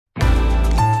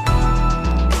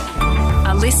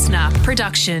listener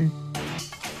production.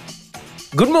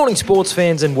 Good morning, sports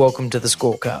fans, and welcome to the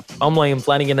Scorecard. I'm Liam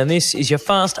Flanagan, and this is your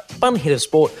fast, fun hit of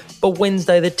sport for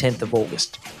Wednesday, the 10th of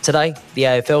August. Today, the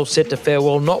AFL set to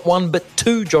farewell not one but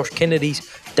two Josh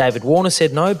Kennedys. David Warner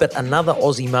said no, but another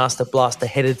Aussie master blaster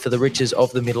headed for the riches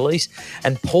of the Middle East,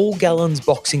 and Paul Gallen's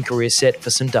boxing career set for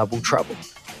some double trouble.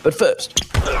 But first,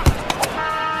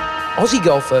 Aussie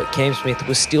golfer Cam Smith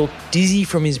was still dizzy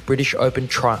from his British Open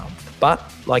triumph, but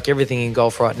like everything in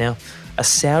golf right now, a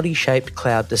Saudi-shaped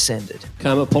cloud descended.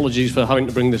 Cam, apologies for having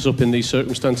to bring this up in these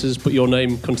circumstances, but your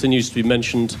name continues to be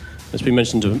mentioned. It's been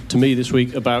mentioned to me this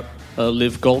week about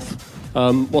Live Golf.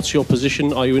 What's your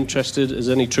position? Are you interested? Is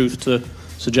there any truth to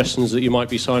suggestions that you might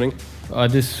be signing? I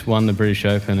just won the British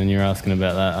Open and you're asking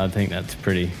about that. I think that's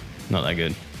pretty not that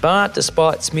good. But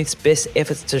despite Smith's best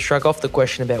efforts to shrug off the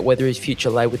question about whether his future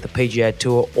lay with the PGA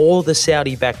Tour or the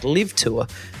Saudi-backed Live Tour,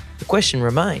 the question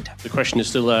remained. The question is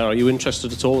still there. Are you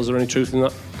interested at all? Is there any truth in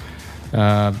that?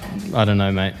 I don't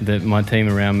know, mate. My team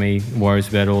around me worries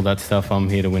about all that stuff. I'm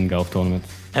here to win golf tournaments.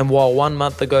 And while 1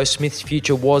 month ago Smith's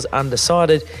future was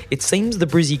undecided, it seems the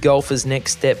Brizzy golfer's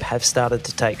next step have started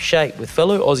to take shape, with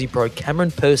fellow Aussie pro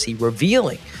Cameron Percy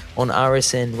revealing on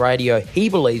RSN Radio he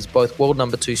believes both world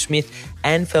number 2 Smith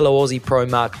and fellow Aussie pro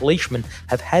Mark Leishman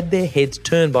have had their heads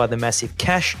turned by the massive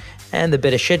cash and the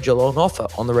better schedule on offer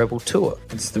on the Rebel Tour.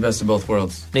 It's the best of both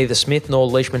worlds. Neither Smith nor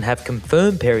Leishman have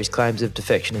confirmed Perry's claims of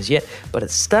defection as yet, but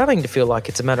it's starting to feel like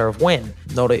it's a matter of when,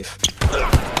 not if.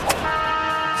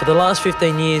 For the last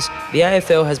 15 years, the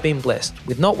AFL has been blessed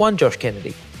with not one Josh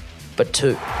Kennedy, but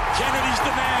two. Kennedy's the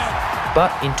man.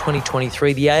 But in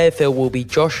 2023, the AFL will be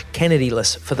Josh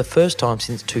Kennedy-less for the first time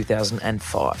since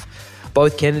 2005.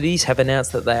 Both Kennedys have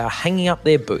announced that they are hanging up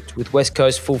their boots, with West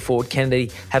Coast full forward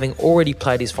Kennedy having already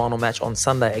played his final match on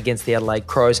Sunday against the Adelaide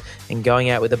Crows and going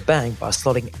out with a bang by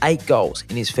slotting 8 goals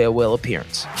in his farewell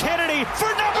appearance. Kennedy for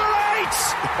number 8.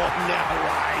 Oh, no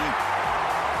way.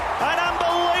 An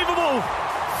unbelievable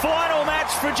final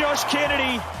match for Josh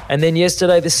Kennedy. And then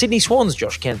yesterday, the Sydney Swans'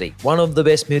 Josh Kennedy, one of the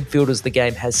best midfielders the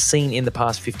game has seen in the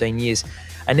past 15 years,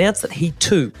 announced that he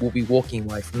too will be walking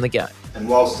away from the game. And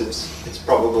whilst it's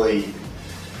probably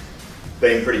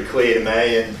been pretty clear to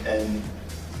me and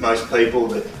most people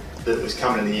that was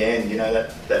coming in the end, you know,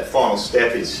 that final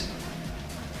step is,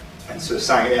 and sort of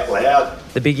saying it out loud.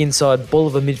 The big inside bull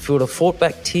of a midfielder fought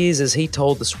back tears as he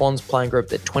told the Swans playing group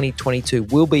that 2022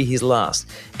 will be his last,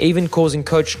 even causing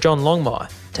coach John Longmire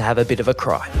to have a bit of a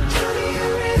cry.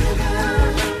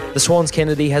 The Swans'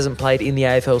 Kennedy hasn't played in the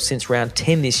AFL since round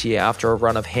 10 this year after a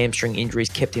run of hamstring injuries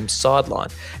kept him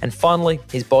sidelined, and finally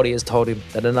his body has told him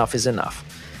that enough is enough.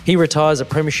 He retires a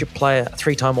premiership player, a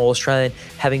 3-time All-Australian,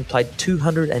 having played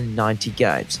 290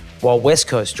 games, while West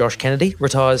Coast Josh Kennedy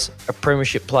retires a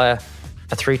premiership player,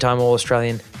 a 3-time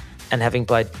All-Australian, and having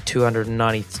played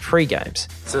 293 games.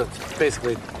 So it's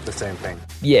basically the same thing.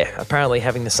 Yeah, apparently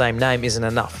having the same name isn't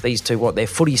enough. These two want their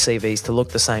footy CVs to look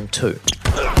the same too.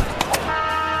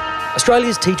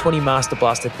 Australia's T20 Master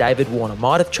Blaster David Warner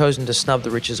might have chosen to snub the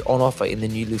riches on offer in the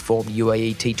newly formed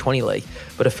UAE T20 League,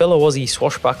 but a fellow Aussie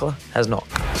swashbuckler has not.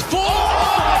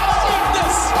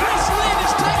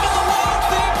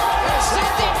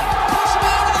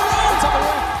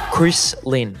 Chris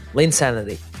Lynn,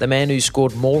 Linsanity, the man who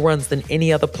scored more runs than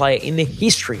any other player in the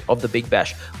history of the Big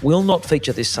Bash, will not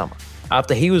feature this summer,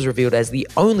 after he was revealed as the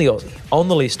only Aussie on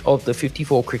the list of the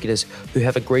 54 cricketers who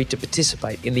have agreed to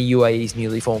participate in the UAE's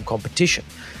newly formed competition.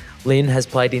 Lynn has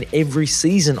played in every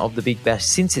season of the Big Bash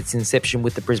since its inception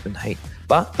with the Brisbane Heat,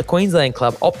 but the Queensland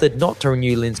club opted not to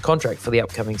renew Lynn's contract for the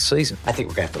upcoming season. I think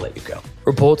we're going to have to let you go.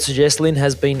 Reports suggest Lynn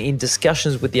has been in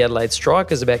discussions with the Adelaide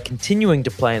Strikers about continuing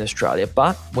to play in Australia,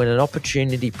 but when an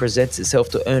opportunity presents itself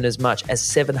to earn as much as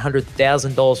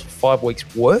 $700,000 for 5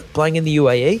 weeks' work playing in the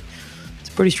UAE, it's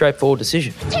a pretty straightforward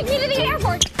decision. Take me to the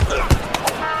airport. Man,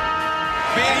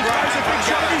 he throws a big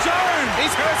shot of his own.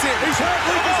 He's hurt it. He's hurt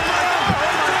Lucas Brown.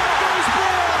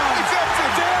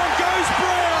 Down goes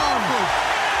Brown.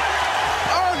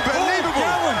 Unbelievable.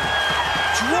 Paul Gallen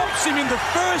drops him in the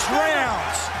first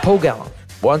round. Paul Gallen,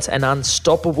 once an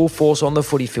unstoppable force on the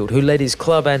footy field who led his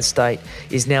club and state,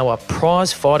 is now a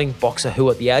prize-fighting boxer who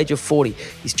at the age of 40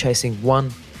 is chasing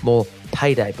one more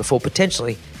payday before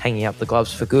potentially hanging up the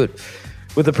gloves for good.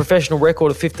 With a professional record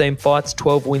of 15 fights,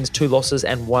 12 wins, 2 losses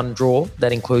and 1 draw,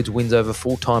 that includes wins over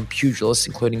full-time pugilists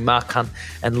including Mark Hunt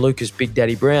and Lucas Big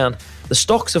Daddy Brown, the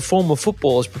stocks of former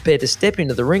footballers prepared to step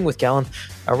into the ring with Gallen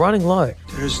are running low.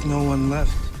 There's no one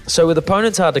left. So with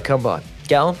opponents hard to come by,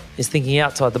 Gallen is thinking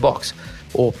outside the box.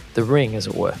 or the ring, as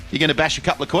it were. You're going to bash a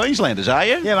couple of Queenslanders, are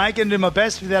you? Yeah, mate, going to do my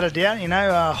best without a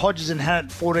doubt. Hodges and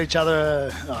Hannett fought each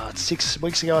other 6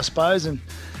 weeks ago, I suppose, and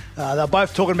they were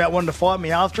both talking about wanting to fight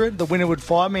me after it. The winner would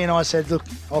fight me, and I said, look,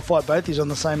 I'll fight both of you on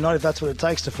the same night if that's what it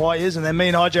takes to fight you. And then me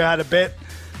and Ijo had a bet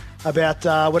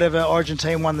about whatever Origin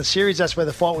team won the series. That's where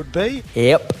the fight would be.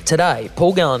 Yep. Today,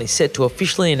 Paul Gallen is set to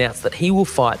officially announce that he will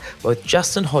fight both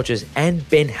Justin Hodges and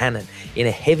Ben Hannon in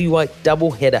a heavyweight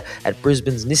double-header at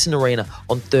Brisbane's Nissan Arena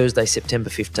on Thursday,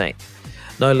 September 15th.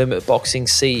 No Limit Boxing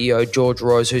CEO George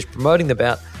Rose, who's promoting the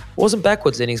bout, wasn't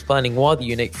backwards in explaining why the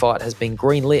unique fight has been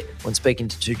green-lit when speaking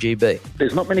to 2GB.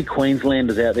 There's not many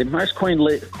Queenslanders out there. Most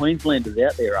Queenslanders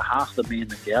out there are half the man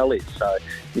that Gal is, so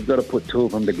you've got to put two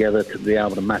of them together to be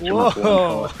able to match them up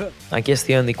one fight. I guess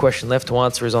the only question left to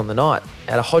answer is on the night.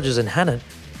 Out of Hodges and Hannon,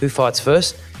 who fights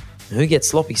first and who gets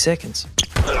sloppy seconds?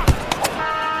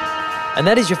 And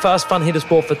that is your Fast Fun Hit of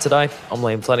Sport for today. I'm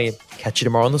Liam Flanagan. Catch you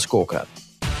tomorrow on the Scorecard.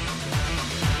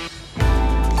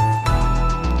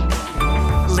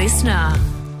 Listener.